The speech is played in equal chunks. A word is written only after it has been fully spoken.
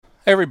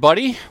Hey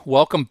everybody,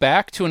 welcome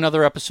back to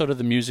another episode of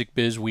the Music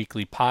Biz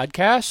Weekly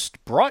Podcast,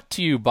 brought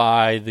to you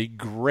by the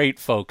great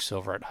folks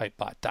over at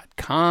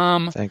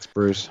Hypebot.com. Thanks,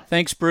 Bruce.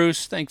 Thanks,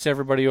 Bruce. Thanks,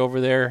 everybody over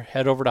there.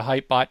 Head over to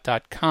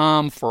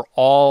Hypebot.com for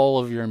all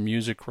of your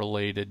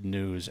music-related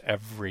news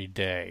every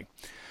day.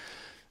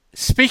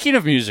 Speaking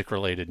of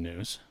music-related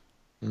news,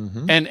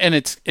 and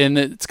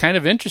it's kind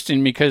of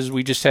interesting because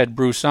we just had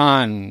Bruce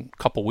on a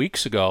couple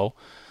weeks ago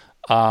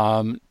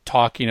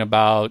talking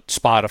about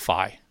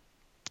Spotify.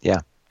 Yeah.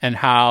 And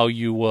how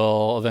you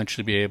will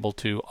eventually be able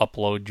to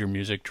upload your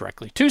music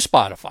directly to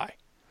Spotify.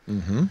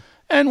 Mm-hmm.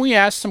 And we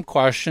asked some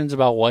questions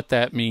about what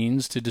that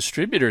means to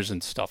distributors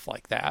and stuff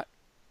like that.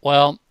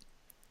 Well,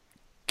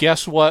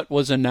 guess what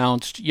was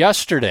announced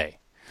yesterday?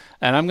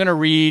 And I'm going to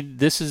read,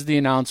 this is the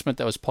announcement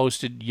that was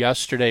posted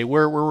yesterday.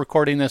 We're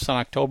recording this on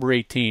October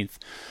 18th.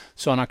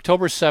 So on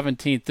October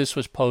 17th, this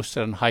was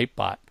posted on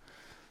Hypebot.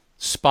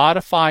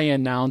 Spotify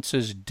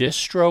announces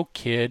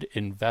DistroKid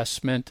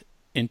investment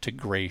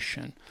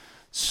integration.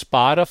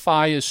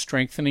 Spotify is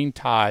strengthening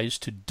ties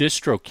to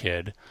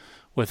DistroKid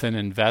with an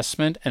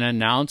investment and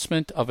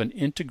announcement of an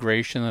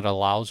integration that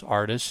allows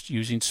artists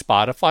using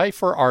Spotify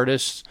for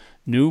Artists'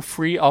 new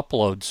free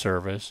upload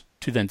service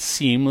to then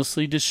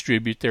seamlessly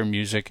distribute their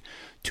music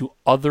to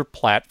other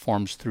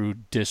platforms through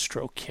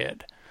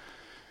DistroKid.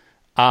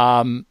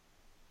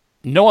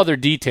 No other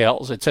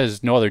details. It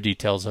says no other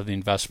details of the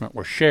investment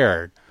were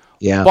shared.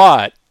 Yeah.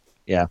 But,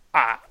 yeah,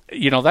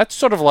 that's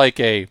sort of like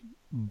a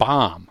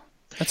bomb.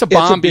 That's a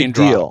bomb being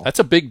dropped. That's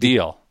a big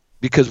deal.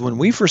 Because when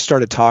we first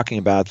started talking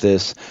about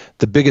this,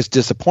 the biggest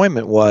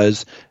disappointment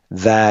was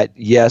that,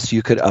 yes,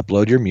 you could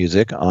upload your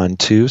music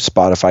onto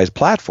Spotify's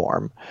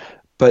platform,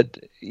 but,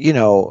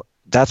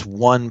 that's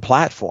one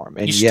platform.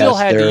 And you still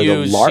yes, had they're to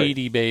use the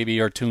CD Baby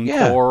or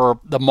TuneCore or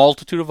the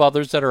multitude of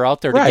others that are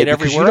out there to get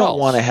everywhere else. You don't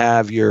want to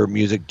have your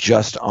music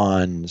just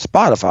on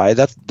Spotify.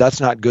 That's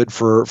not good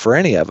for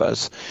any of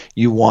us.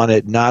 You want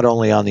it not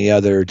only on the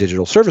other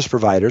digital service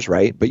providers,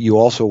 right, but you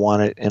also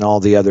want it in all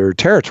the other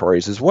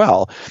territories as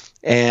well.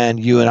 And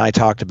you and I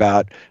talked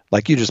about,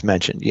 like you just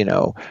mentioned,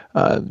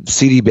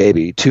 CD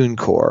Baby,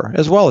 TuneCore,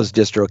 as well as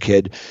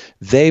DistroKid.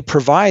 They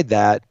provide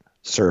that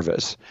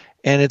service.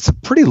 And it's a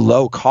pretty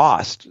low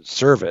cost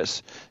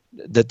service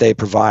that they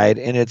provide,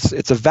 and it's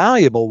a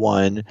valuable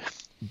one.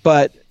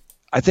 But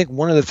I think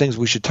one of the things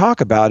we should talk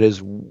about is,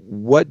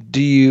 what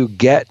do you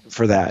get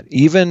for that?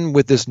 Even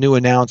with this new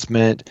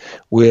announcement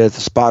with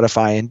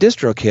Spotify and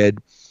DistroKid,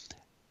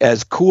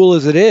 as cool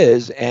as it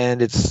is,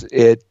 and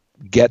it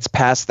gets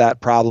past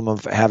that problem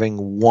of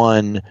having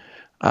one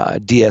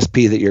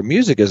DSP that your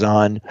music is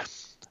on.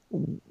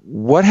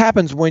 What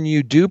happens when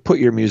you do put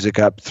your music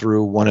up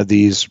through one of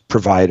these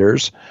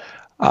providers?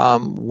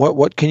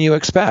 What can you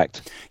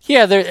expect?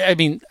 Yeah,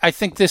 I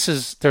think it's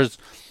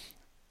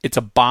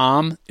a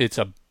bomb. It's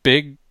a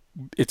big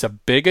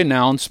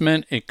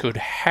announcement. It could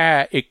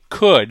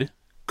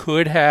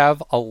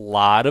have a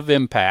lot of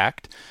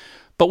impact,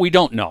 but we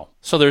don't know.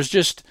 So there's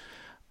just,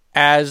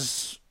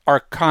 as our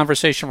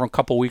conversation from a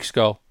couple weeks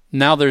ago,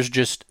 now there's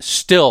just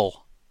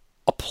still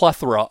a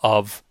plethora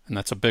of, and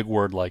that's a big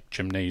word like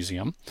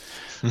gymnasium,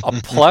 a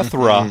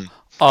plethora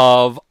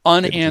of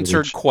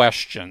unanswered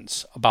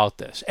questions about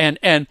this.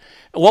 And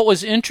what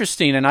was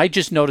interesting, and I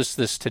just noticed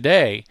this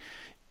today,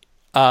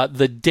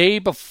 the day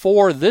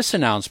before this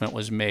announcement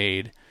was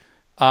made,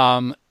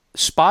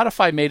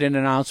 Spotify made an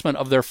announcement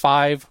of their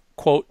 5,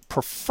 quote,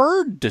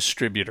 preferred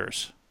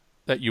distributors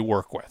that you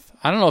work with.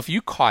 I don't know if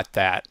you caught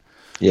that.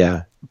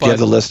 Yeah. Do you have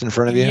the list in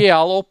front of you? Yeah,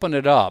 I'll open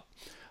it up.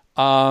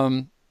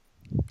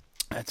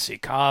 Let's see.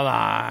 Come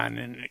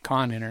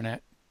on,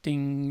 Internet.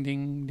 Ding,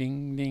 ding,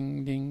 ding,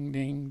 ding, ding,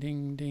 ding,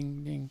 ding,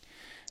 ding, ding.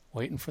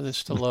 Waiting for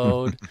this to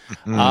load.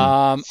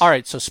 All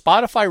right, so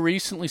Spotify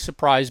recently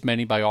surprised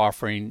many by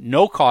offering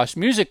no-cost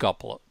music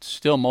uploads.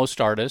 Still,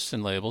 most artists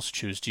and labels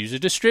choose to use a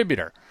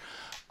distributor.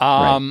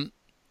 Right.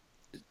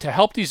 To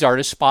help these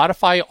artists,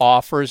 Spotify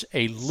offers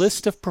a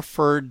list of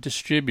preferred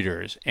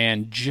distributors,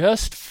 and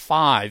just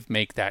 5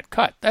 make that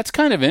cut. That's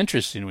kind of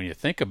interesting when you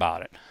think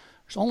about it.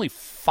 There's only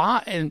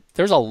 5, and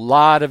there's a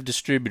lot of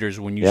distributors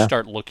when you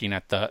start looking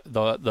at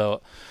the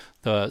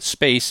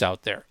space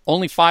out there.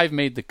 Only 5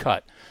 made the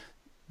cut.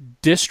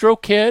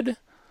 DistroKid,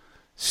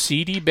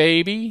 CD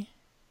Baby,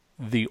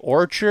 The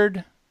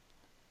Orchard,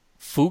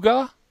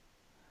 Fuga.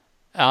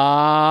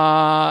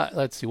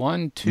 Let's see,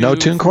 1, 2, no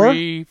TuneCore?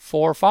 3,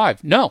 4,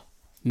 5. No.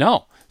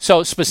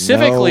 So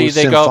specifically, no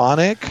they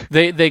Symphonic?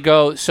 They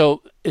go.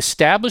 So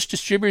established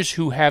distributors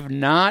who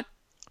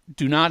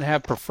do not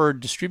have preferred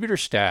distributor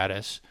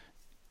status.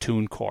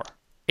 TuneCore,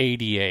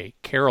 ADA,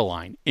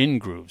 Caroline,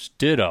 Ingrooves,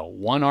 Ditto,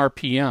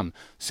 1RPM,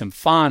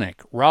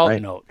 Symphonic, Route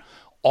Note,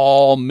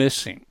 all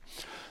missing.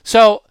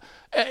 So,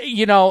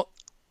 I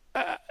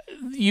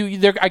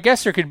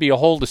guess there could be a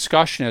whole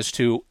discussion as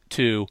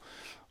to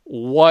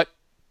what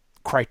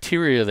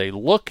criteria they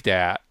looked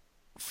at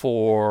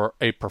for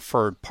a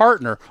preferred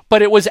partner.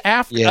 But it was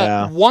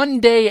after one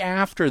day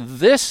after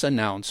this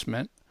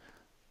announcement,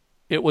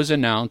 it was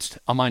announced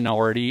a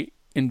minority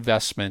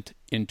investment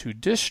into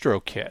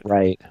DistroKid.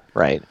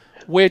 Right.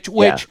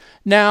 Which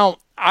now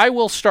I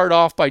will start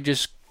off by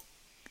just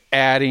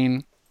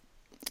adding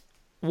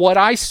what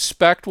I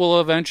suspect will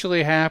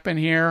eventually happen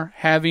here,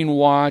 having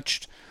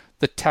watched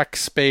the tech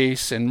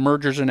space and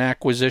mergers and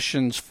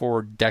acquisitions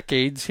for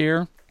decades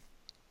here.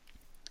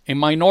 A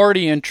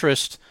minority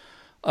interest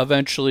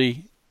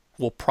eventually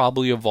will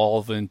probably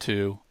evolve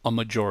into a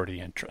majority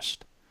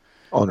interest.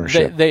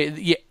 Ownership.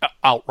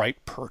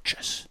 Outright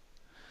purchase.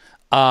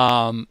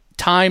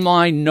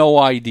 Timeline, no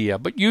idea.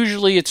 But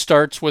usually it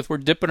starts with, we're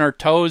dipping our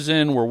toes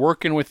in, we're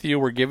working with you,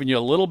 we're giving you a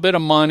little bit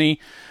of money,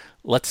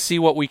 let's see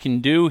what we can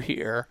do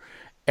here.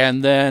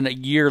 And then a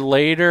year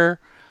later,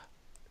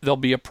 there'll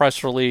be a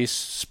press release.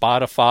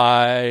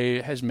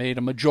 Spotify has made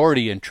a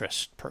majority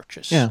interest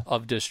purchase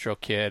of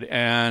DistroKid.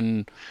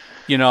 And,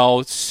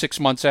 6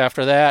 months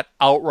after that,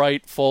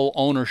 outright full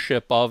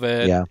ownership of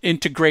it,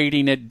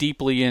 integrating it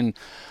deeply in.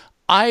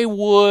 I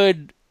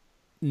would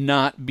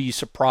not be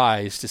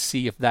surprised to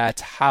see if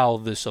that's how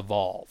this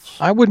evolves.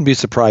 I wouldn't be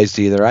surprised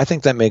either. I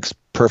think that makes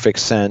perfect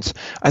sense.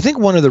 I think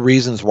one of the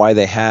reasons why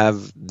they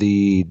have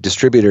the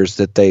distributors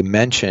that they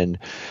mentioned,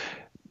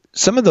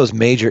 some of those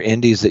major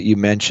indies that you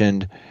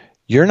mentioned,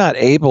 you're not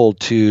able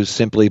to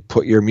simply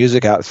put your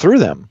music out through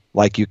them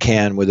like you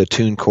can with a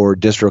TuneCore,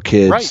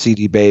 DistroKid,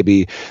 CD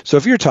Baby. So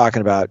if you're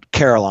talking about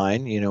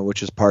Caroline,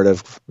 which is part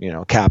of,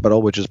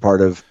 Capitol, which is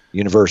part of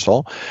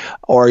Universal,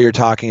 or you're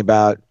talking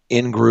about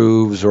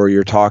InGrooves, or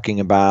you're talking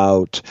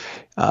about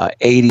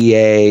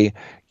ADA,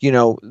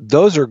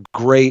 those are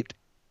great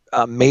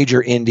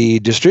major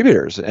indie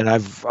distributors, and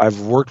I've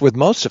worked with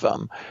most of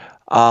them.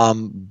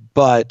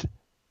 But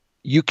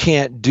you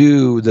can't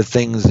do the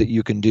things that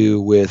you can do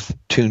with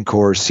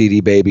TuneCore,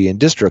 CD Baby, and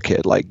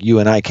DistroKid. Like, you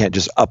and I can't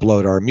just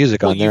upload our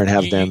music on there and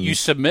have them. You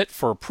submit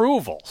for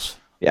approvals,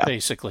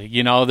 basically.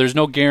 There's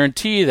no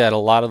guarantee that a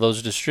lot of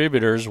those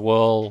distributors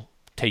will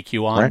take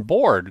you on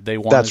board. They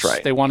want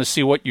They want to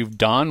see what you've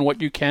done,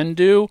 what you can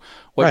do,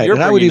 what you're bringing to the table.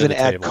 And I would even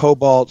add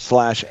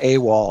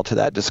Cobalt/AWOL to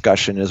that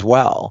discussion as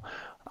well.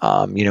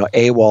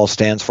 AWOL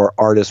stands for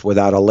Artist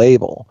Without a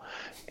Label.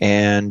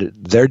 And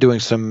they're doing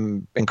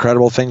some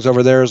incredible things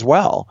over there as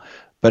well.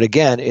 But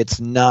again,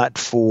 it's not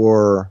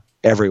for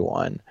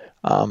everyone.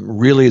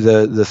 Really,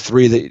 the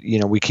three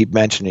that we keep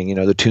mentioning,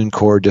 the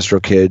TuneCore,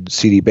 DistroKid,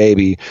 CD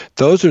Baby,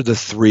 those are the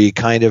three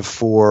kind of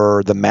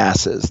for the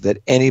masses that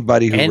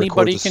anybody who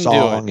records a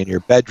song in your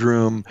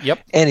bedroom,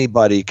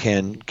 anybody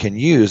can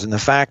use. And the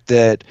fact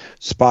that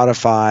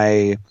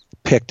Spotify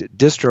picked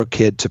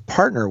DistroKid to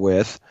partner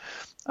with,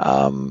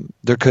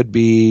 there could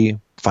be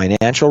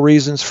financial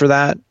reasons for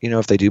that,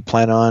 if they do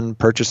plan on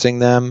purchasing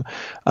them.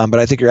 But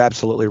I think you're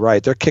absolutely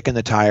right. They're kicking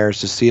the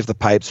tires to see if the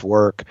pipes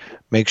work,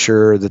 make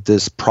sure that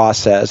this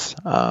process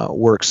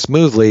works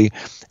smoothly,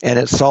 and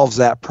it solves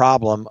that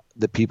problem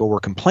that people were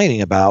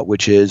complaining about,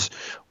 which is,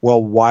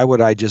 well, why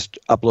would I just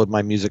upload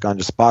my music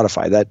onto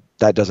Spotify?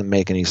 That doesn't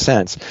make any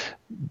sense.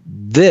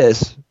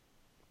 This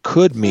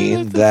could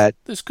mean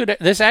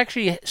this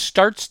actually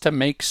starts to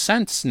make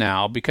sense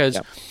now, because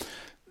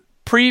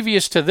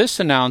previous to this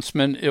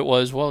announcement, it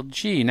was,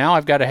 now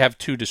I've got to have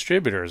two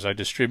distributors. I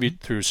distribute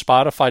through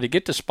Spotify to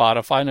get to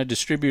Spotify, and I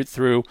distribute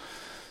through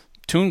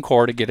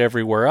TuneCore to get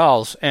everywhere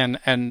else. And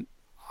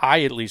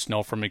I at least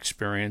know from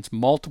experience,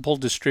 multiple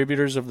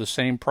distributors of the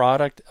same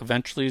product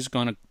eventually is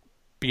going to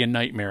be a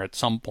nightmare at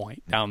some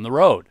point down the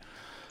road.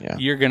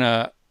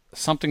 Yeah.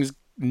 Something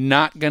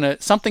isn't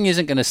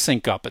going to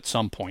sync up at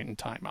some point in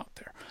time out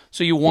there.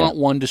 So you want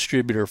one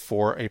distributor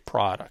for a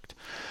product.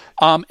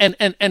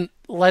 And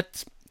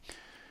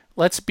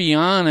let's be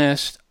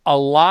honest, a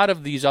lot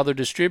of these other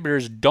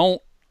distributors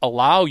don't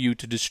allow you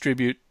to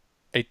distribute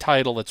a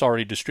title that's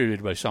already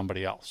distributed by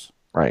somebody else.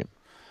 Right.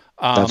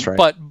 That's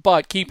right.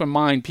 But keep in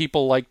mind,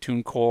 people like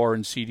TuneCore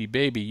and CD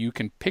Baby, you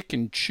can pick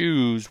and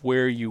choose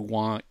where you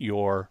want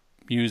your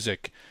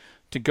music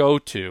to go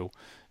to.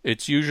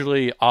 It's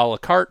usually a la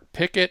carte,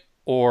 pick it,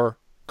 or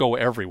go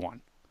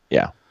everyone.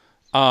 Yeah.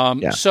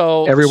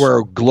 So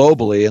everywhere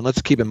globally, and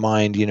let's keep in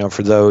mind,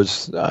 for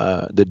those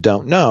that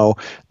don't know,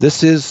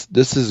 this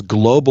is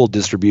global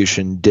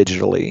distribution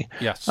digitally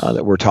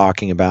that we're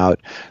talking about.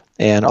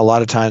 And a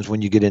lot of times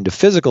when you get into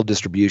physical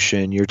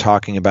distribution, you're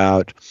talking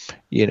about,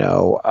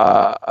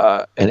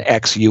 an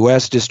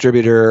ex-US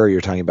distributor, or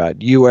you're talking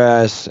about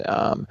US.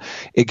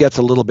 It gets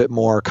a little bit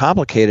more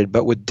complicated,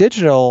 but with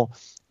digital,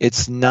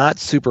 it's not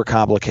super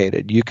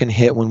complicated. You can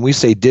hit, when we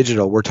say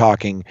digital, we're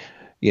talking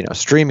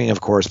streaming,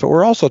 of course, but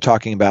we're also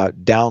talking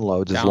about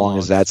downloads, as long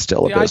as that's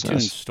still a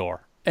business. iTunes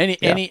store,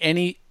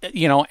 any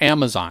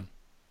Amazon,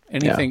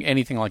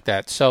 anything like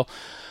that. So,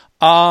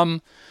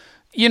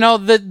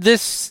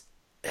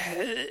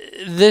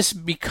 this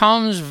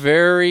becomes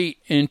very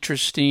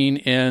interesting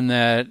in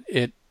that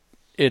it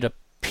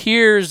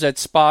appears that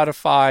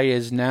Spotify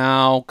is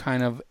now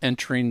kind of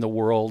entering the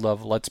world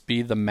of, let's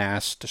be the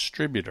mass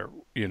distributor.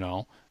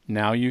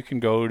 Now you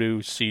can go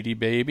to CD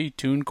Baby,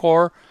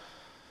 TuneCore,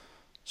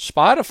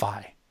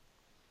 Spotify,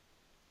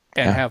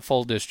 and have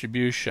full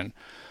distribution.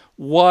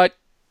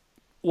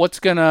 What's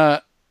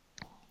gonna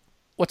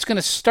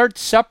start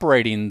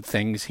separating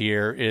things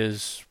here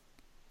is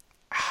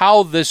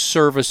how this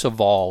service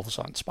evolves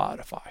on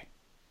Spotify.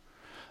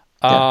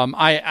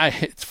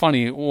 It's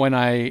funny when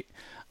I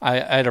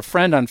had a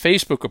friend on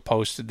Facebook who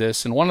posted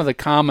this, and one of the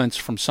comments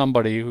from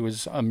somebody who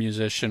was a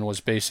musician was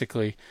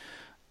basically,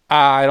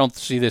 I don't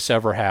see this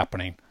ever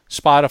happening.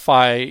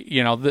 Spotify,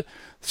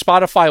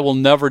 Spotify will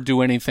never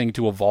do anything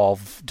to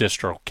evolve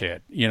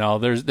DistroKid.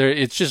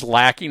 It's just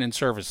lacking in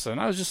service.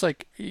 And I was just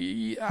like,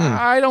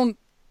 I don't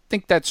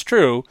think that's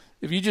true.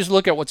 If you just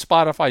look at what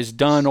Spotify's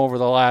done over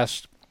the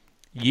last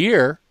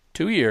year,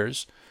 2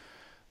 years,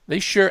 they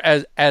sure,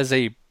 as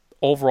a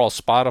overall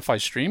Spotify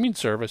streaming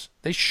service,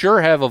 they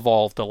sure have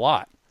evolved a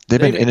lot. They've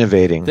been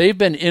innovating. They've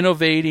been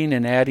innovating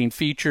and adding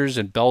features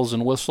and bells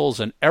and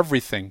whistles and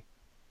everything.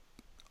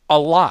 A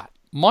lot.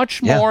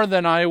 Much more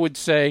than I would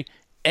say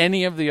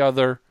any of the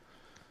other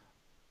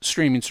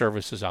streaming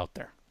services out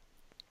there.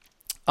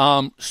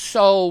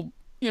 So,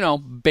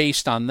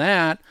 based on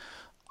that,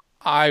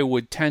 I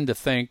would tend to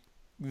think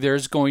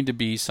there's going to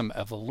be some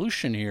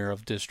evolution here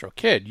of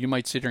DistroKid. You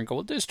might sit here and go,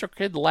 well,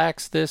 DistroKid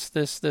lacks this,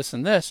 this, this,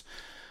 and this.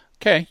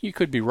 Okay, you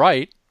could be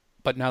right,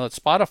 but now that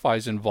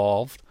Spotify's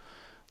involved,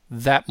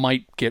 that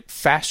might get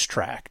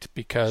fast-tracked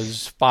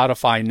because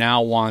Spotify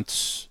now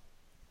wants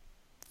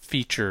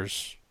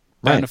features,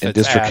 benefits and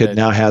DistroKid added,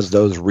 now has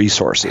those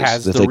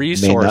resources that they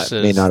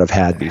may not have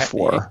had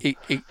before.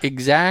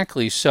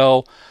 Exactly.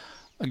 So,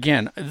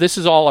 again, this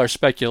is all our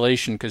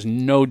speculation because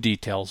no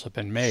details have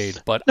been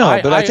made. But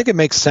I think it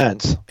makes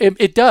sense.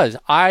 It does.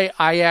 I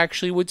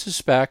actually would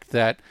suspect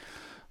that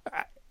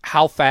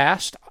how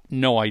fast,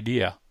 no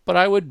idea. But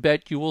I would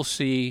bet you will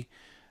see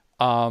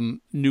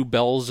new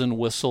bells and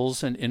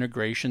whistles and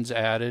integrations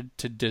added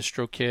to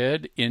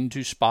DistroKid into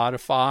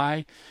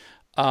Spotify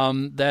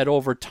that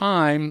over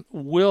time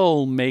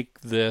will make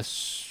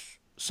this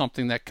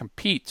something that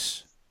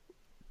competes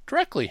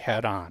directly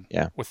head-on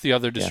with the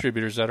other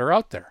distributors that are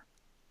out there.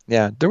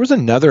 Yeah, there was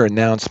another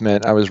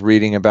announcement I was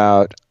reading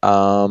about.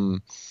 I'd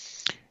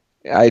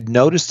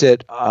noticed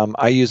it.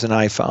 I use an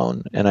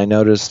iPhone, and I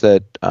noticed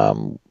that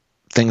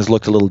things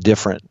looked a little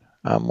different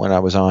when I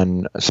was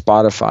on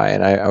Spotify.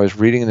 And I was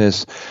reading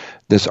this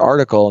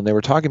article, and they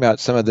were talking about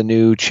some of the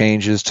new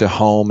changes to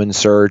home and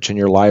search and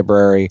your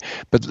library.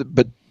 But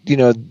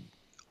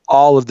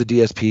all of the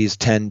DSPs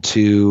tend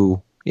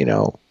to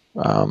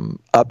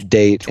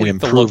update and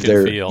improve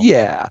their feel.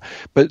 Yeah.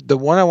 But the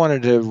one I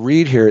wanted to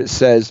read here, it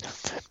says,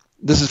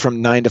 this is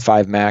from 9 to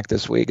 5 Mac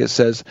this week. It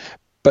says,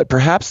 but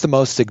perhaps the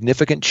most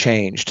significant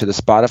change to the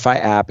Spotify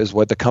app is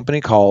what the company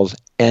calls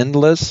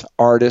endless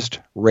artist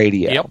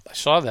radio. Yep, I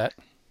saw that.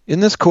 Isn't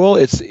this cool?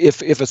 It's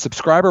if a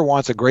subscriber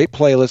wants a great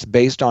playlist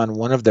based on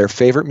one of their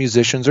favorite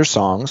musicians or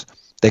songs,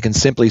 they can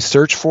simply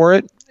search for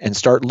it and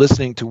start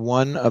listening to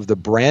one of the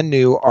brand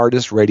new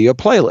artist radio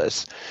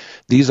playlists.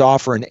 These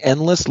offer an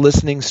endless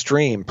listening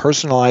stream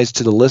personalized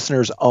to the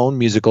listener's own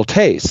musical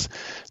tastes.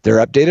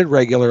 They're updated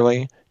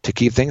regularly to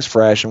keep things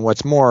fresh, and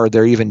what's more,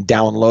 they're even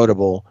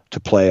downloadable to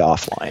play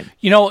offline.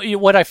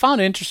 What I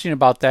found interesting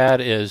about that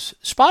is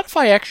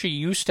Spotify actually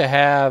used to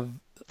have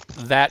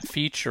that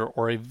feature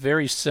or a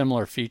very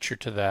similar feature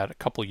to that a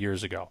couple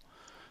years ago.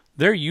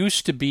 There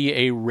used to be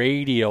a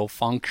radio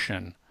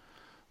function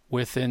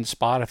within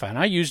Spotify, and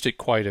I used it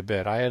quite a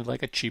bit. I had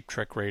like a Cheap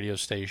Trick radio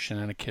station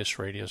and a Kiss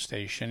radio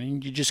station,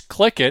 and you just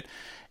click it,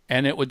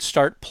 and it would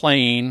start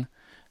playing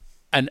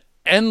an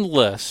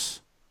endless,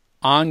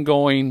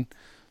 ongoing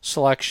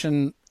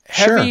selection,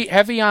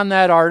 heavy on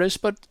that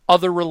artist, but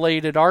other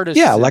related artists.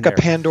 Yeah, like there. A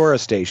Pandora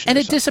station. And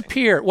it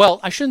disappeared.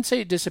 Well, I shouldn't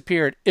say it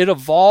disappeared. It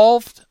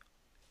evolved.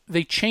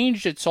 They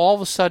changed it, so all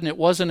of a sudden it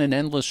wasn't an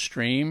endless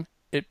stream.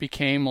 It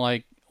became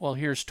like, well,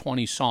 here's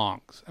 20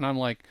 songs. And I'm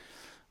like,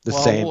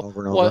 same over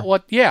and over.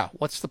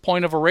 What's the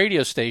point of a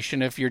radio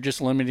station if you're just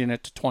limiting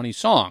it to 20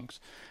 songs?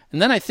 And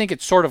then I think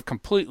it sort of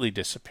completely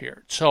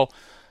disappeared. So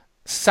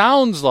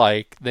sounds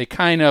like they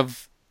kind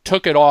of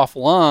took it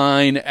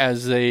offline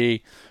as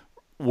they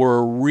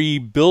were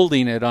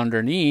rebuilding it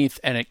underneath,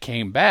 and it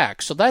came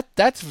back. So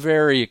that's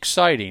very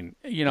exciting.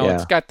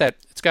 It's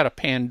got a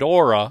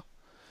Pandora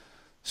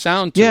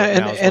sound to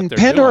it. And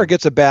Pandora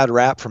gets a bad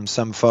rap from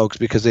some folks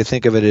because they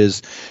think of it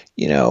as,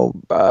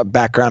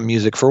 background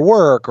music for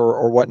work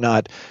or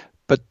whatnot.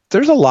 But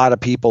there's a lot of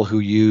people who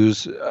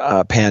use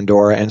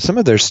Pandora, and some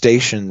of their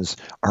stations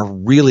are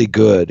really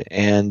good,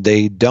 and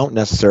they don't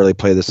necessarily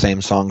play the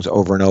same songs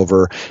over and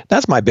over.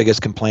 That's my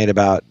biggest complaint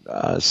about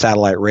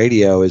satellite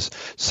radio is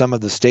some of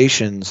the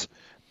stations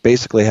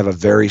basically have a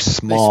very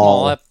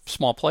small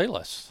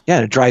playlist. Yeah,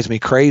 and it drives me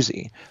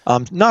crazy.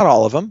 Not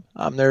all of them.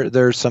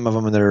 There's some of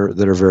them that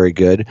are very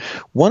good.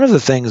 One of the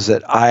things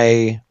that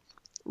I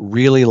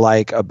really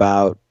like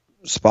about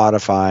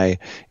Spotify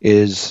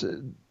is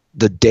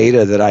the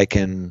data that I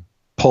can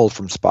pull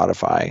from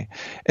Spotify,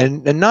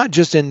 and not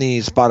just in the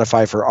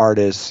Spotify for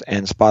Artists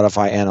and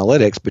Spotify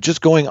Analytics, but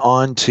just going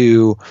on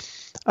to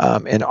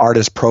an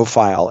artist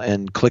profile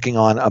and clicking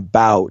on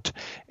About,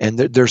 and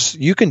there's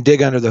you can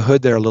dig under the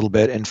hood there a little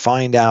bit and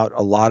find out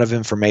a lot of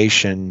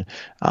information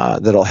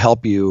that'll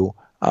help you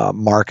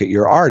market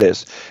your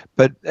artist.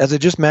 But as I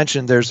just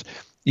mentioned, there's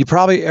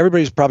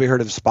everybody's probably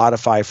heard of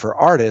Spotify for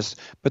artists,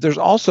 but there's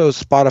also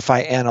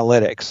Spotify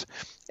Analytics.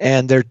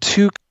 And they're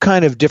two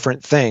kind of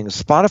different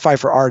things. Spotify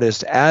for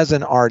artists, as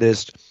an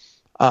artist,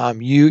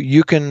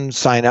 you can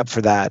sign up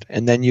for that,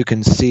 and then you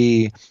can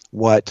see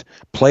what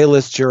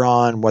playlists you're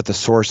on, what the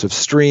source of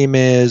stream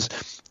is,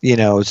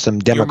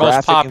 some demographic Your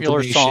most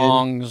popular information.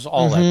 songs,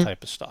 all that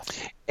type of stuff.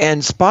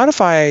 And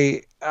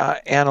Spotify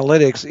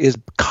Analytics is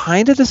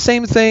kind of the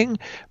same thing,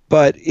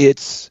 but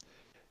it's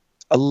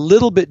a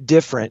little bit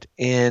different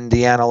in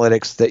the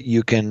analytics that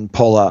you can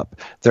pull up.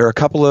 There are a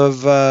couple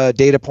of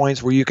data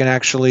points where you can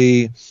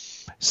actually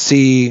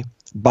see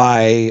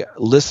by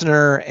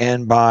listener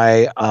and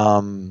by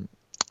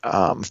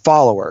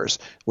followers,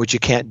 which you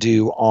can't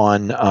do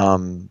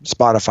on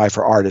Spotify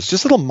for artists.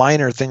 Just little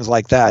minor things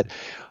like that.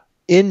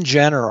 In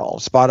general,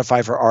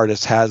 Spotify for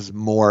artists has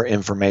more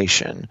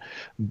information,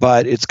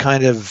 but it's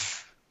kind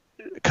of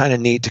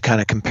neat to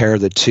kind of compare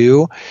the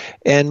two.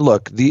 And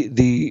look,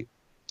 the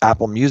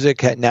Apple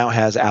Music now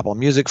has Apple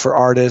Music for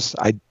artists.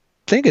 I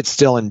think it's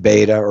still in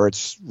beta, or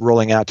it's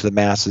rolling out to the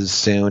masses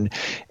soon.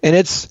 And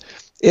it's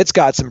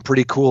got some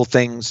pretty cool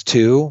things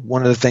too.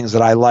 One of the things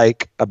that I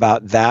like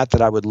about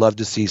that I would love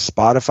to see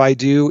Spotify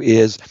do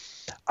is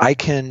I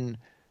can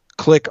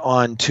click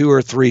on 2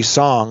 or 3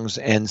 songs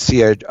and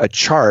see a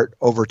chart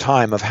over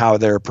time of how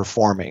they're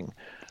performing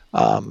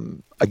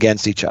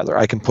against each other.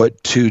 I can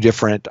put 2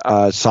 different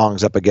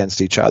songs up against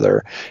each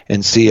other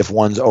and see if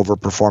one's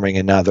overperforming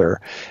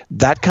another.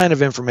 That kind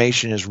of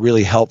information is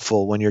really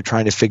helpful when you're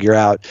trying to figure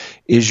out,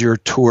 is your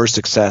tour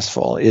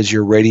successful? Is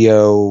your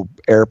radio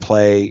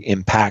airplay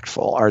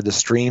impactful? Are the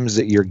streams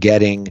that you're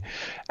getting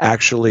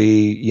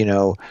actually,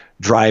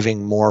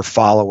 driving more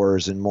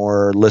followers and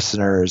more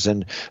listeners?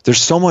 And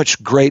there's so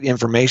much great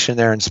information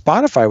there. And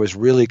Spotify was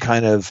really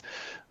kind of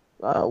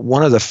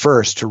one of the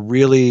first to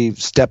really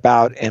step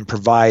out and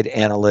provide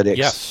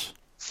analytics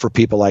for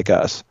people like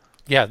us.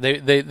 Yeah,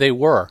 they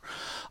were.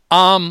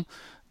 Something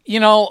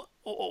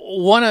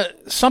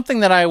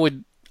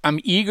that I'm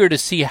eager to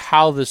see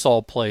how this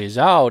all plays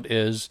out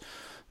is,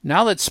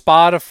 now that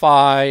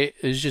Spotify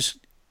is just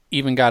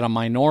even got a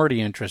minority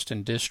interest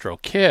in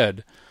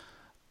DistroKid,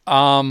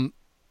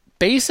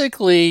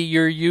 basically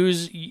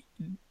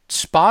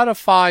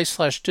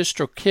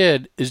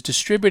Spotify/DistroKid is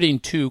distributing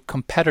to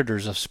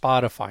competitors of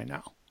Spotify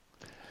now.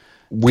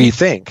 We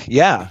think,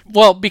 yeah.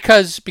 Well,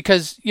 because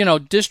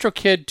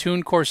DistroKid,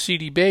 TuneCore,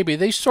 CD Baby,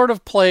 they sort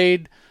of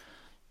played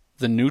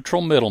the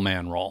neutral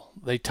middleman role.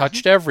 They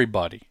touched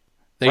everybody.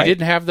 They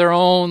didn't have their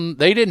own.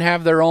 They didn't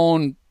have their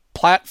own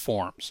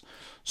platforms.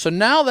 So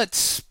now that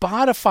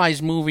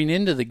Spotify's moving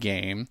into the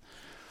game,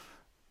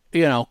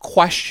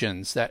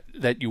 questions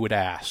that you would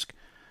ask.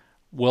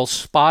 Will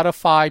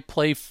Spotify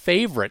play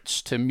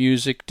favorites to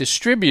music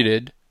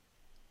distributed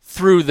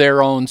through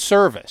their own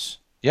service?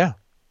 Yeah.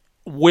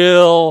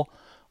 Will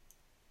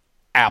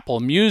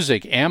Apple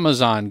Music,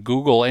 Amazon,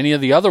 Google, any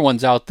of the other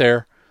ones out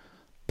there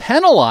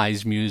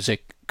penalize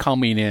music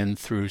coming in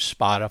through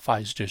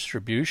Spotify's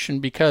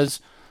distribution because,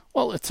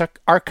 well,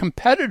 our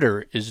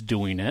competitor is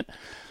doing it?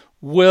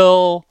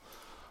 What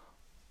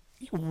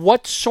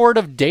sort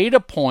of data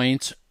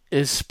points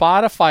is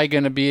Spotify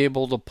going to be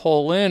able to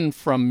pull in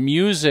from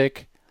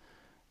music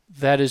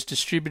that is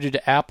distributed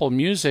to Apple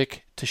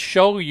Music to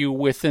show you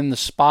within the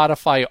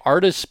Spotify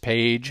artist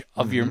page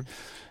of your,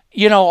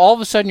 all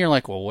of a sudden you're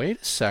like, well,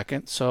 wait a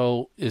second.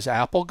 So is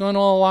Apple going to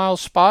allow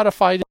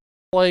Spotify to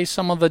play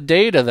some of the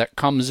data that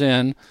comes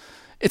in?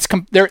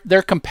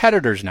 They're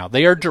competitors now.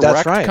 They are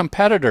direct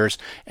competitors.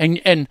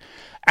 And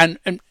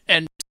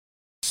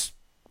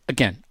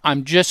again,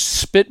 I'm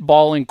just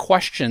spitballing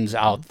questions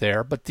out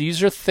there, but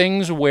these are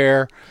things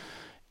where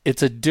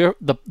it's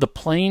the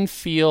playing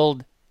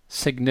field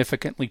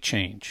significantly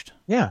changed.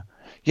 Yeah.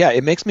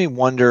 It makes me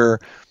wonder,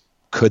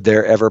 could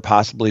there ever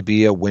possibly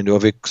be a window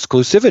of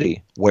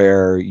exclusivity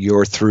where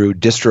you're through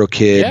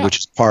DistroKid, which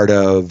is part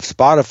of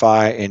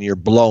Spotify, and you're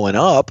blowing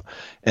up,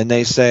 and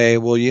they say,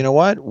 well, you know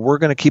what? We're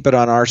going to keep it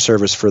on our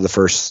service for the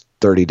first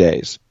 30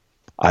 days.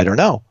 I don't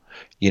know.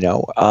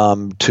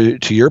 To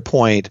your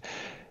point,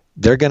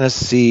 they're going to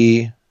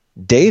see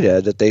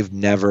data that they've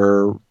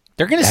never.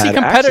 They're going to see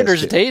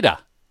competitors' data.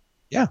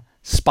 Yeah.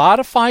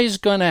 Spotify is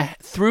going to,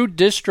 through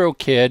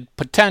DistroKid,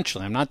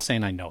 potentially, I'm not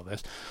saying I know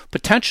this,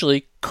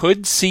 potentially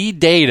could see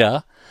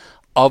data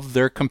of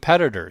their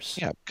competitors.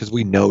 Yeah, because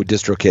we know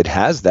DistroKid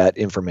has that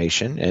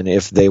information, and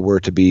if they were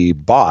to be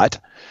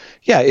bought,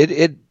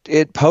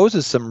 it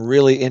poses some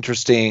really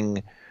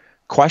interesting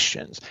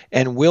questions.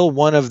 And will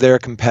one of their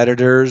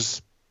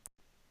competitors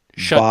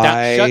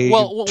buy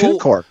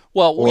TuneCore?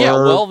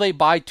 Will they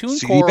buy TuneCore?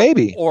 CD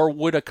Baby. Or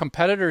would a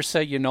competitor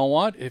say, you know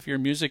what, if your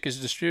music is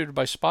distributed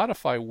by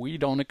Spotify, we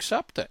don't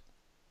accept it?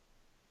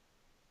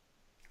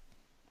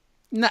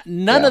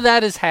 None of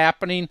that is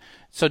happening,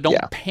 so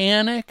don't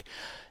panic.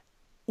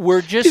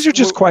 These are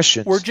just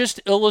questions. We're just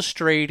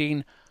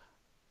illustrating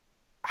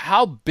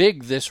how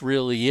big this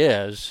really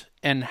is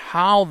and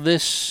how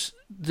there's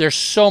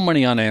so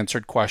many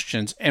unanswered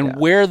questions, and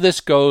where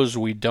this goes,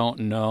 we don't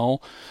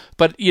know.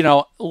 But,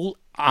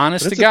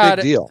 honest to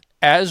God,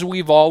 as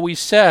we've always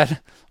said,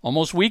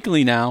 almost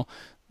weekly now,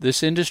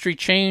 this industry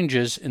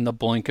changes in the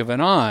blink of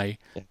an eye.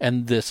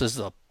 And this is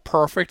the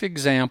perfect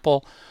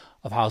example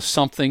of how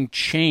something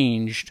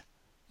changed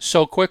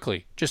so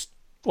quickly. Just,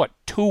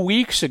 2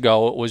 weeks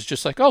ago, it was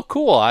just like, oh,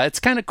 cool. It's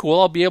kind of cool.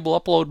 I'll be able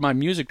to upload my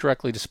music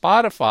directly to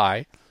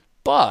Spotify.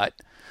 But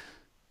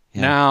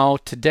now,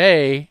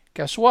 today,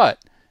 guess what?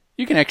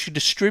 You can actually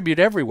distribute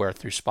everywhere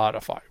through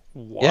Spotify.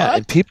 What? Yeah,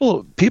 and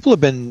people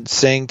have been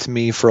saying to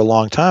me for a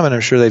long time, and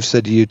I'm sure they've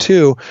said to you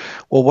too,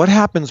 well, what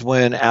happens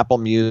when Apple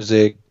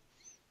Music,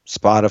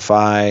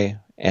 Spotify,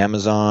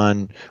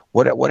 Amazon,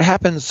 what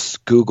happens,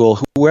 Google,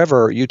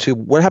 whoever, YouTube,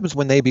 what happens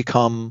when they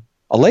become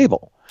a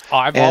label?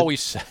 I've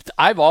always said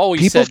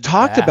people have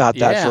talked about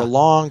that for a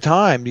long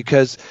time,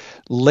 because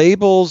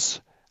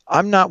labels,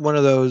 I'm not one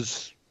of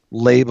those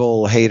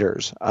label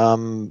haters.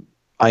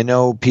 I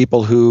know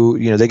people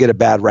who, they get a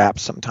bad rap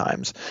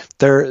sometimes.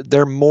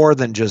 They're more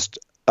than just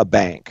a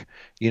bank.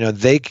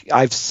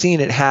 I've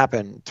seen it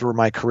happen through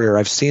my career.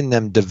 I've seen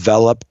them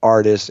develop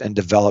artists and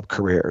develop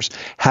careers.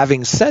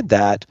 Having said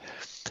that,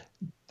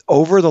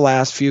 over the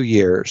last few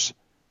years,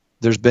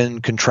 there's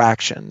been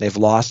contraction. They've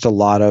lost a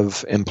lot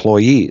of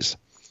employees.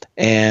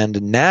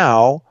 And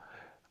now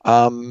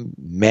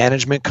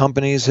management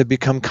companies have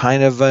become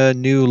kind of a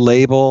new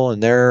label,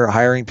 and they're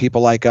hiring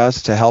people like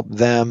us to help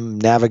them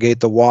navigate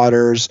the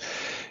waters.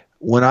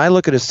 When I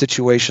look at a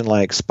situation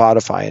like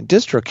Spotify and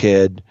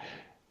DistroKid,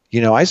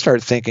 I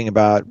start thinking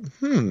about,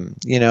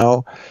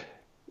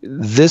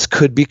 this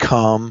could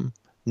become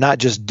not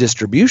just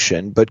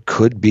distribution, but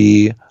could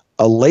be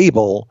a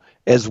label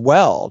as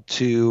well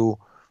to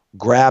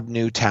grab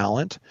new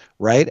talent,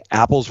 right?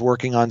 Apple's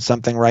working on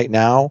something right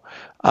now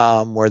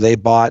where they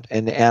bought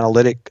an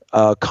analytic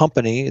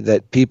company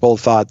that people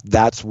thought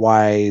that's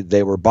why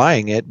they were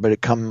buying it, but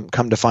it come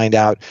to find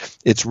out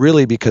it's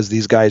really because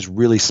these guys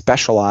really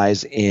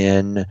specialize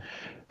in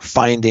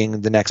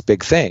finding the next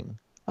big thing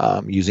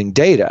using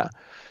data.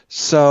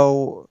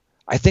 So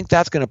I think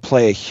that's going to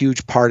play a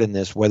huge part in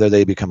this, whether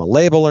they become a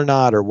label or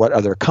not, or what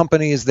other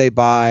companies they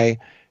buy.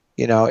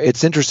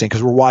 It's interesting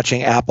because we're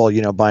watching Apple,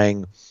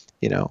 buying,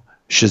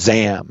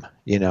 Shazam,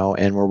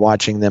 and we're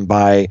watching them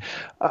buy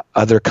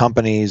other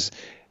companies.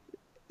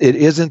 It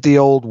isn't the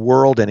old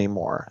world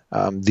anymore.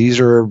 These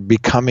are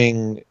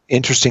becoming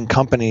interesting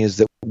companies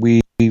that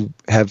we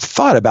have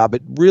thought about,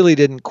 but really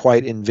didn't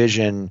quite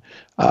envision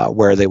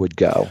where they would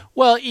go.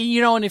 Well,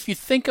 and if you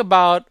think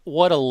about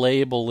what a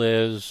label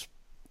is,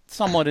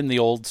 somewhat in the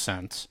old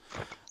sense,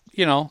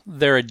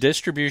 they're a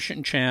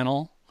distribution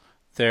channel,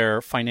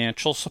 they're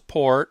financial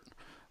support,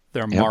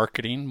 they're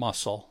marketing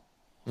muscle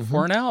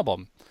for an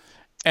album.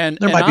 And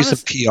there might be some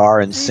PR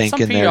and sync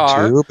in there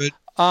too, but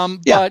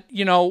but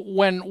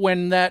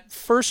when that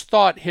first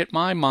thought hit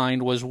my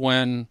mind was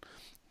when,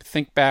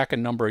 think back a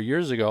number of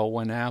years ago,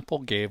 when Apple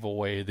gave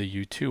away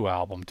the U2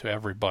 album to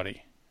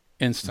everybody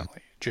instantly.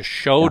 It just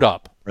showed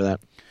up. For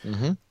that.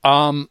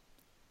 Mm-hmm.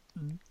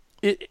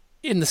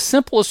 In the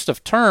simplest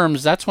of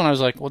terms, that's when I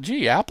was like, well,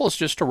 gee, Apple's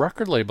just a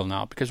record label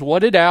now. Because what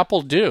did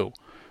Apple do?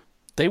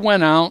 They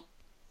went out,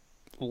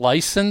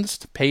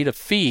 licensed, paid a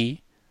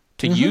fee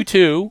to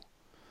U2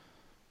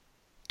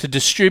 to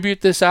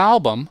distribute this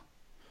album,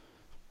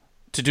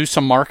 to do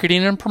some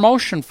marketing and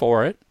promotion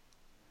for it.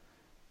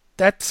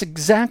 That's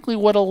exactly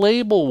what a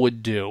label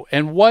would do.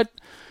 And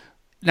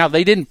now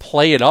they didn't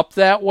play it up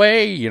that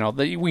way.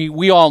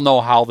 We all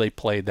know how they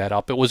played that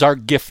up. It was our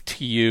gift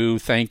to you.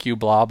 Thank you,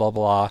 blah, blah,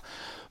 blah.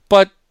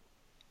 But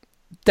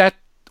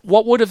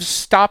what would have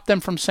stopped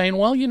them from saying,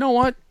 well, you know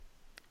what?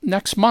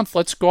 Next month,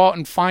 let's go out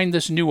and find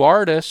this new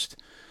artist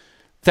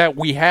that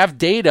we have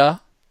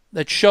data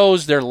that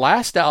shows their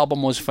last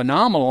album was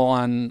phenomenal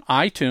on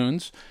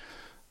iTunes.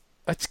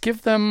 Let's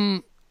give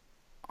them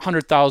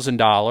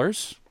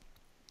 $100,000.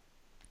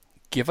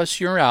 Give us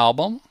your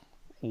album.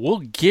 We'll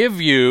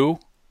give you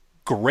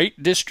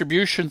great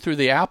distribution through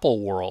the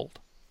Apple world.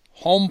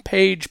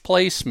 Homepage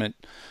placement.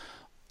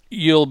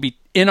 You'll be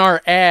in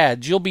our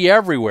ads. You'll be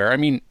everywhere. I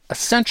mean,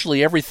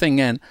 essentially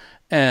everything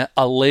a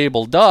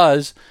label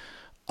does.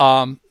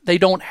 They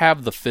don't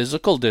have the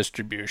physical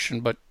distribution,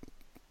 but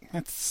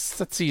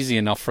that's easy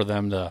enough for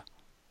them to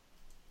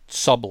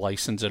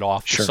sub-license it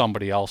off to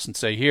somebody else and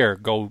say, here,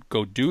 go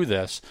do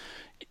this.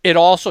 It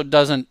also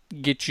doesn't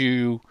get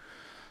you,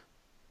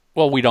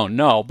 well, we don't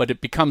know, but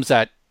it becomes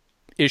that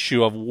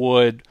issue of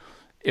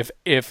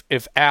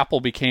if Apple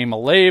became a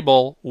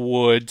label,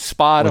 would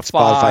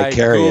Spotify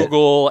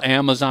Google,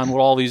 Amazon, would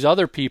all these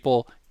other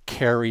people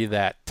carry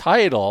that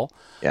title?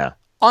 Yeah.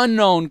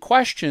 Unknown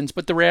questions,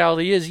 but the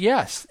reality is,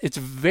 yes, it's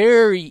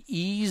very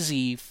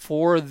easy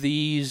for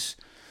these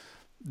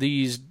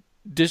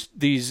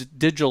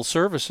digital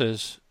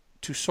services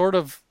to sort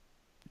of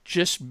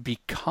just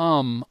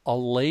become a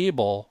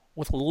label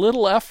with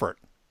little effort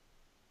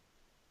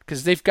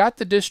because they've got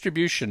the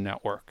distribution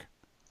network.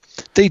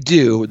 They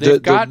do.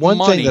 The one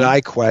money. Thing that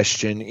I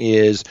question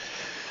is,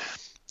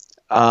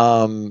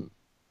 like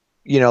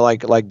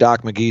Doc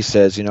McGee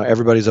says,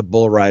 everybody's a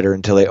bull rider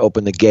until they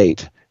open the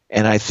gate.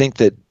 And I think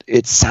that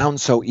it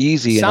sounds so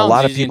easy, and a Sounds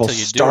lot of easy people until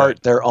you do start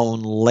it. their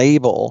own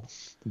label,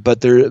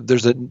 but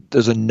there's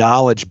a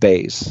knowledge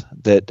base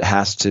that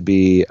has to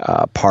be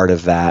part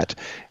of that,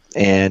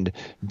 and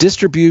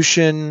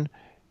distribution,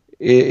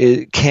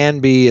 it can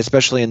be,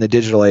 especially in the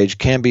digital age,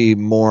 can be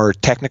more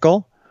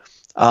technical,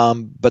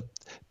 but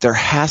there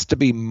has to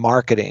be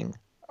marketing.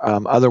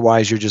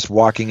 Otherwise, you're just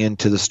walking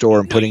into the store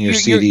and putting your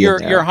CD in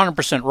there. You're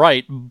 100%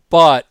 right,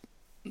 but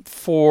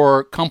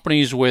for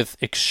companies with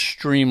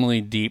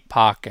extremely deep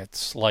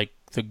pockets, like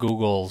the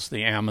Googles,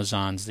 the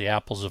Amazons, the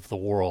Apples of the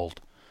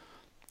world,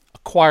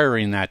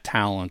 acquiring that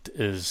talent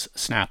is a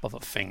snap of a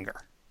finger.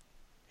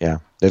 Yeah,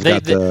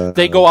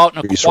 they go out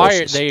and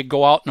resources.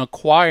 go out and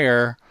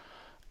acquire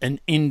an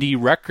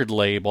indie record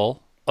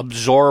label,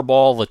 absorb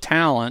all the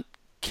talent,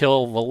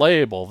 kill the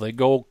label. They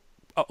go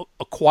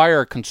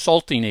acquire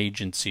consulting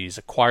agencies,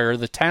 acquire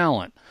the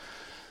talent.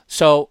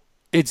 So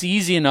it's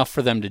easy enough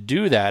for them to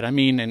do that. I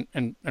mean,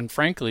 and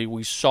frankly,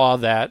 we saw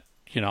that,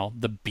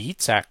 the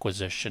Beats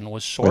acquisition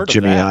was sort with of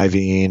Jimmy that.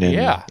 Iovine, and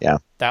yeah,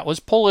 that was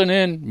pulling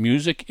in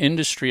music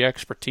industry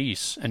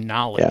expertise and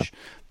knowledge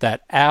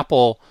that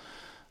Apple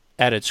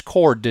at its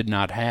core did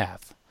not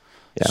have.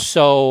 Yeah.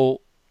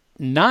 So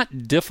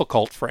not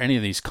difficult for any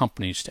of these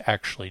companies to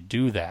actually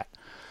do that.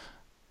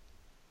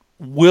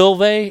 Will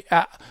they?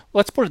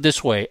 Let's put it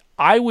this way.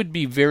 I would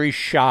be very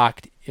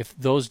shocked if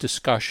those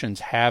discussions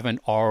haven't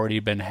already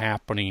been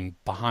happening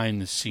behind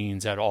the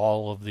scenes at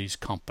all of these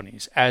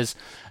companies. As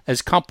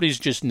companies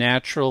just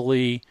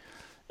naturally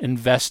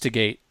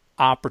investigate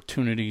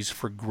opportunities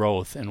for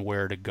growth and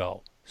where to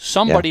go.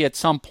 Somebody at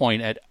some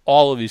point at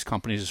all of these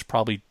companies has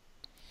probably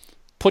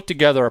put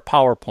together a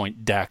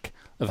PowerPoint deck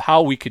of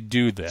how we could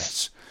do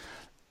this.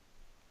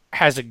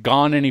 Has it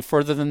gone any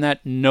further than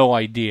that? No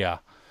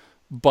idea.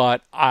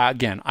 But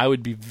again, I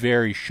would be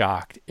very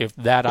shocked if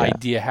that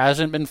idea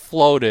hasn't been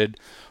floated.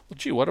 Well,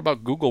 gee, what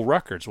about Google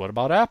Records? What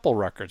about Apple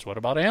Records? What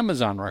about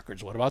Amazon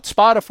Records? What about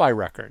Spotify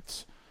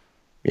Records?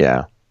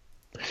 Yeah.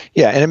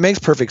 Yeah, and it makes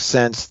perfect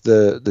sense,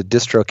 the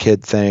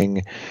DistroKid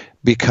thing,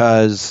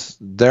 because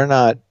they're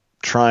not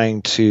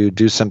trying to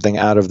do something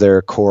out of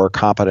their core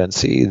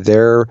competency.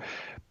 They're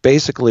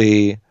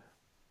basically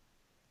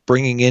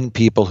bringing in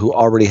people who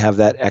already have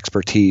that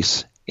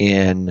expertise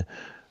in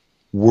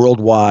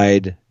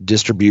worldwide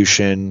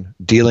distribution,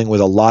 dealing with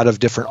a lot of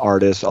different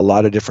artists, a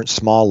lot of different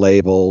small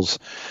labels,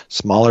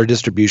 smaller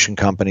distribution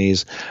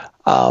companies.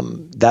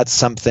 That's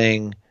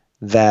something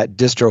that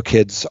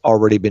DistroKid's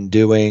already been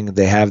doing.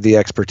 They have the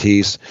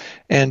expertise.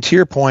 And to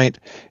your point,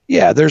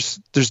 there's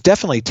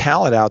definitely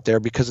talent out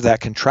there because of that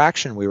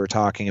contraction we were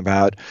talking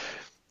about.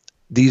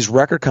 These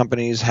record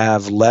companies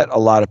have let a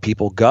lot of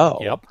people go.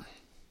 Yep.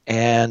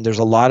 And there's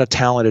a lot of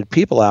talented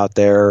people out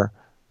there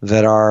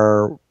that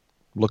are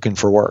looking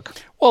for work.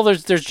 Well,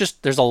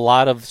 there's a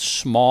lot of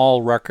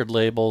small record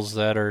labels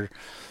that are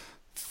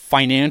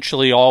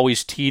financially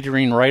always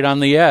teetering right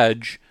on the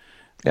edge.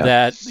 Yeah.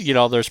 That,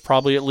 there's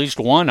probably at least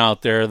one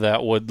out there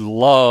that would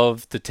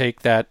love to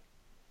take that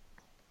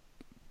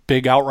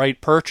big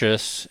outright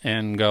purchase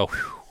and go,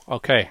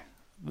 okay,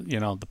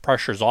 the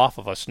pressure's off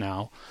of us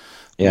now.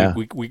 Yeah.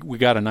 We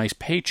got a nice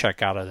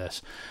paycheck out of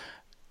this.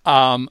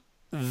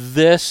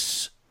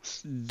 This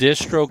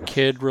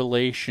DistroKid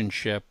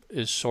relationship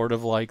is sort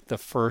of like the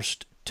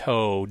first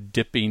toe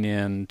dipping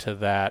into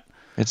that.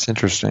 It's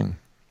interesting.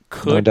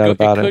 No doubt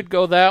about it. It could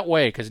go that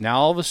way because now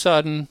all of a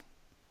sudden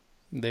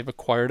they've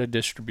acquired a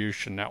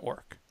distribution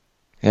network.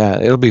 Yeah,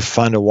 it'll be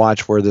fun to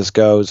watch where this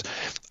goes.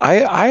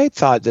 I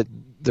thought that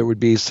there would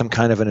be some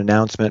kind of an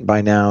announcement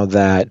by now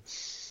that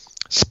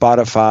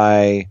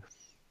Spotify,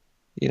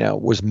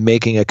 was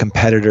making a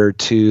competitor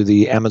to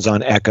the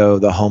Amazon Echo,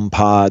 the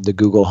HomePod, the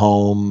Google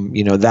Home,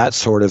 that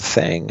sort of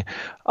thing.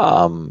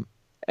 And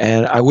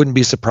I wouldn't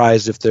be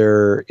surprised if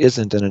there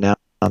isn't an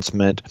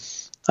announcement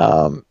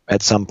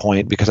at some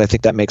point, because I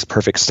think that makes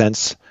perfect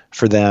sense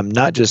for them,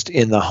 not just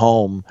in the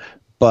home,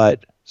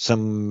 but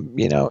some,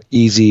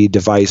 easy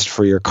device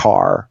for your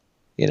car.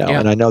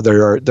 And I know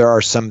there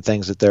are some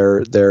things that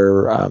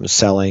they're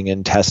selling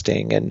and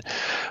testing, and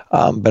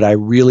but I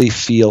really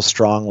feel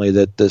strongly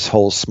that this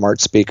whole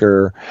smart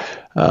speaker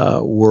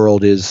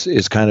world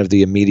is kind of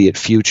the immediate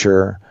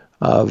future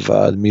of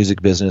the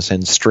music business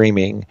and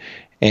streaming.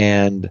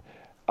 And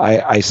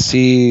I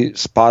see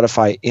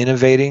Spotify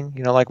innovating,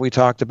 like we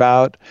talked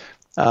about.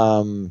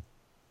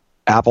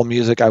 Apple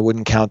Music, I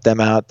wouldn't count them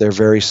out. They're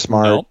very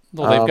smart. Nope.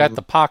 Well, they've got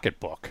the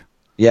pocketbook.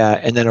 Yeah,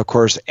 and then of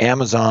course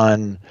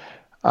Amazon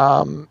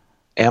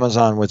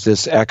with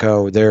this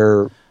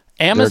Echo,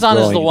 Amazon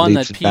is the one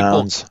that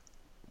bounds.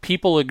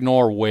 people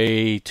ignore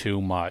way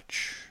too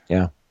much.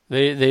 Yeah,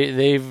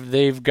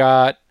 they've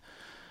got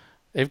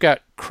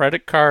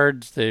credit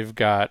cards, they've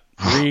got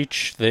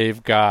reach,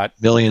 they've got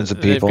millions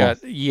of people.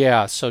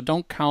 So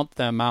don't count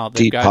them out.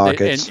 Deep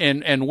pockets.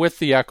 And with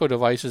the Echo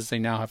devices, they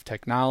now have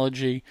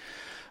technology.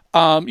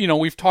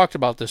 We've talked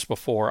about this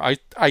before.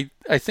 I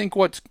think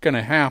what's going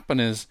to happen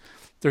is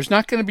there's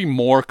not going to be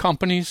more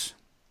companies.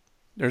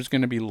 There's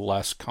going to be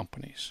less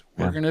companies.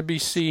 We're going to be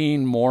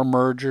seeing more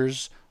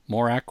mergers,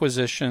 more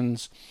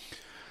acquisitions.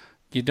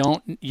 You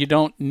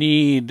don't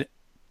need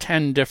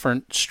 10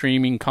 different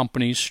streaming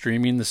companies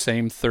streaming the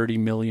same 30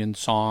 million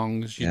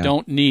songs. You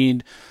don't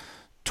need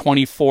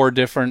 24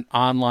 different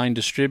online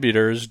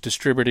distributors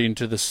distributing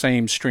to the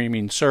same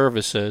streaming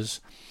services.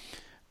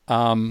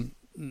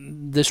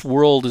 This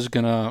world is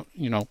gonna,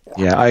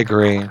 Yeah, I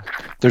agree.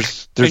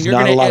 There's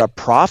not a lot of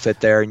profit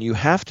there, and you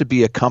have to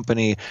be a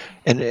company.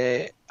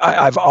 And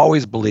I've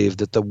always believed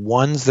that the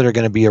ones that are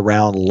going to be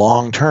around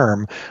long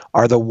term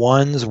are the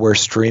ones where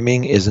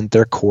streaming isn't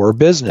their core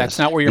business. That's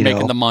not where you're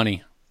making the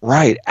money.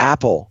 Right.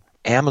 Apple,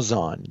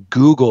 Amazon,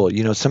 Google,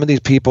 some of these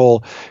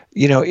people,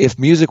 if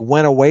music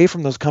went away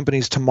from those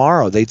companies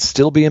tomorrow, they'd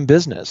still be in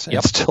business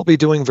and still be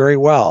doing very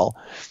well.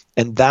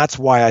 And that's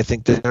why I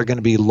think that they're going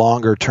to be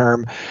longer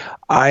term.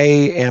 I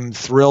am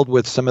thrilled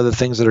with some of the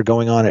things that are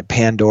going on at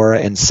Pandora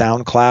and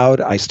SoundCloud.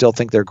 I still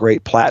think they're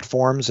great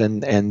platforms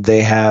and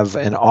they have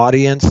an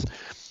audience,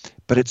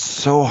 but it's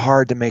so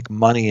hard to make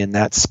money in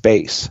that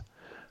space.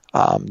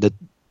 That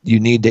you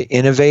need to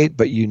innovate,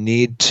 but you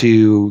need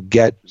to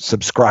get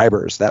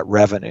subscribers, that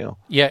revenue.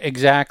 Yeah,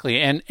 exactly.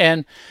 And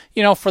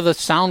for the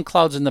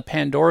SoundClouds and the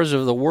Pandoras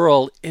of the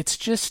world, it's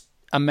just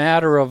a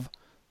matter of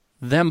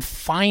them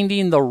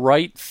finding the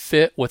right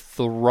fit with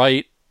the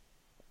right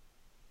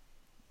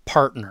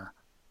partner,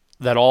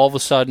 that all of a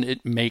sudden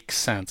it makes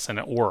sense and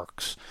it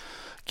works.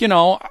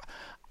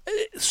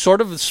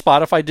 Sort of the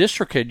Spotify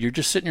DistroKid, you're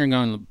just sitting here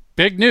going,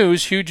 big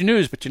news, huge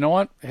news, but you know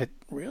what? It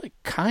really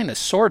kind of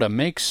sort of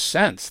makes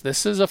sense.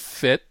 This is a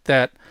fit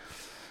that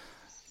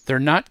they're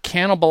not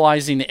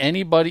cannibalizing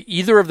anybody,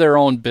 either of their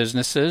own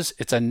businesses.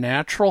 It's a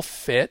natural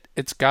fit.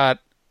 It's got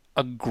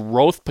a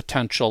growth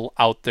potential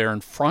out there in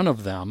front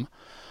of them.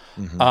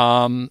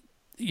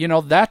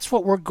 Mm-hmm. That's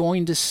what we're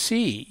going to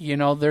see.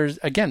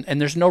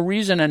 There's no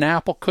reason an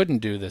Apple couldn't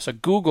do this, a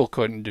Google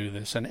couldn't do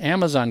this, an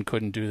Amazon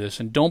couldn't do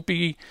this. And don't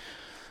be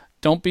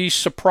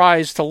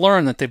surprised to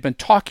learn that they've been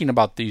talking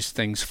about these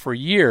things for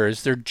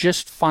years. They're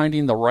just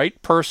finding the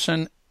right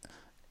person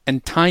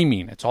and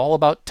timing. It's all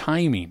about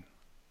timing.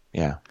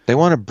 Yeah. They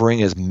want to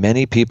bring as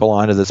many people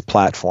onto this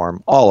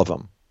platform, all of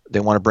them. They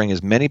want to bring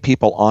as many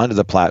people onto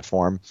the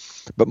platform,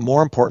 but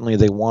more importantly,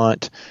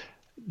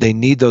 they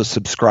need those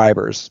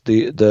subscribers.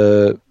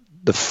 The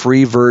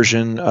free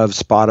version of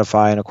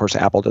Spotify, and of course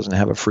Apple doesn't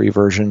have a free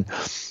version.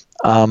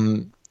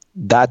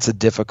 That's a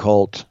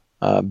difficult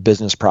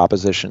business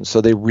proposition. So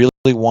they really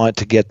want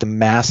to get the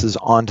masses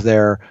onto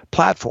their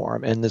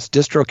platform, and this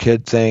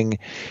DistroKid thing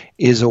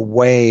is a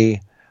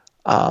way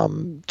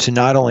to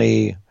not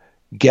only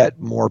get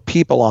more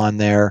people on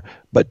there,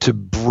 but to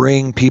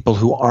bring people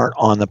who aren't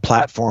on the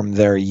platform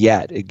there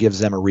yet. It gives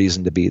them a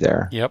reason to be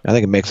there. Yep. I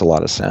think it makes a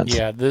lot of sense.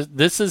 Yeah,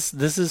 this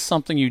is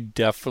something you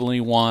definitely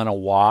want to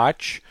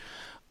watch.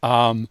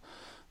 Don't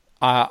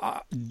be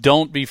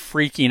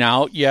freaking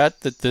out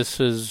yet that this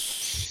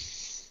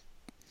is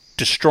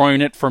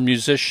destroying it for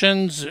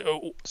musicians.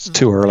 It's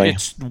too early.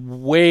 It's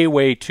way,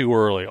 way too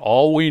early.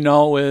 All we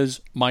know is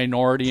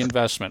minority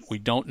investment. We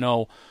don't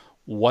know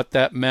what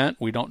that meant.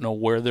 We don't know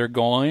where they're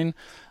going.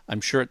 I'm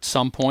sure at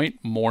some point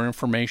more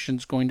information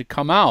is going to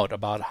come out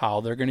about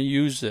how they're going to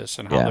use this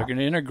and how they're going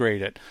to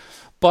integrate it.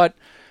 But,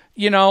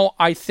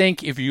 I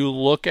think if you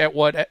look at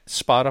what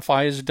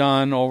Spotify has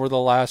done over the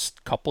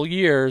last couple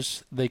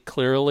years, they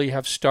clearly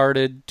have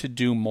started to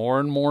do more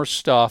and more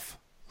stuff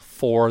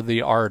for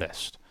the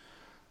artist.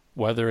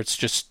 Whether it's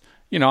just,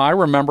 I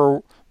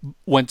remember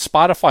when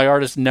Spotify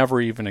artists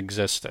never even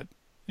existed.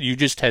 You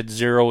just had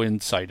zero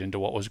insight into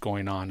what was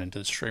going on into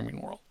the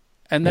streaming world.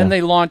 And then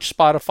they launched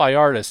Spotify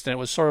Artist, and it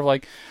was sort of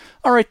like,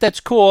 all right, that's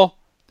cool.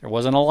 There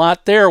wasn't a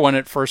lot there when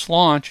it first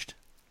launched.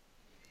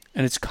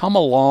 And it's come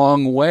a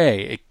long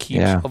way. It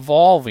keeps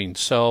evolving.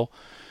 So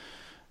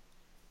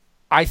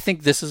I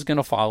think this is going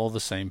to follow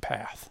the same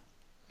path.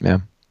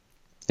 Yeah.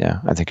 Yeah,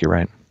 I think you're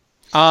right.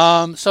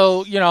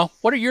 So,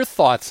 what are your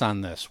thoughts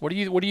on this? What do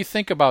you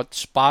think about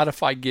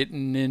Spotify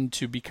getting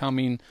into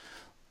becoming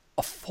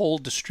a full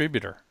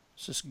distributor?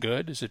 Is this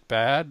good? Is it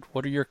bad?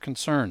 What are your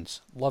concerns?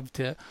 Love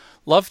to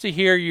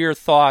hear your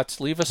thoughts.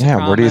 Leave us a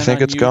comment where do you think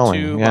on it's YouTube,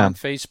 going? on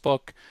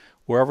Facebook,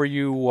 wherever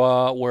you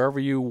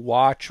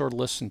watch or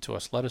listen to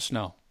us. Let us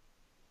know.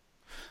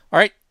 All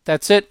right,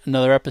 that's it.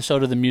 Another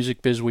episode of the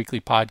Music Biz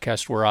Weekly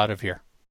podcast. We're out of here.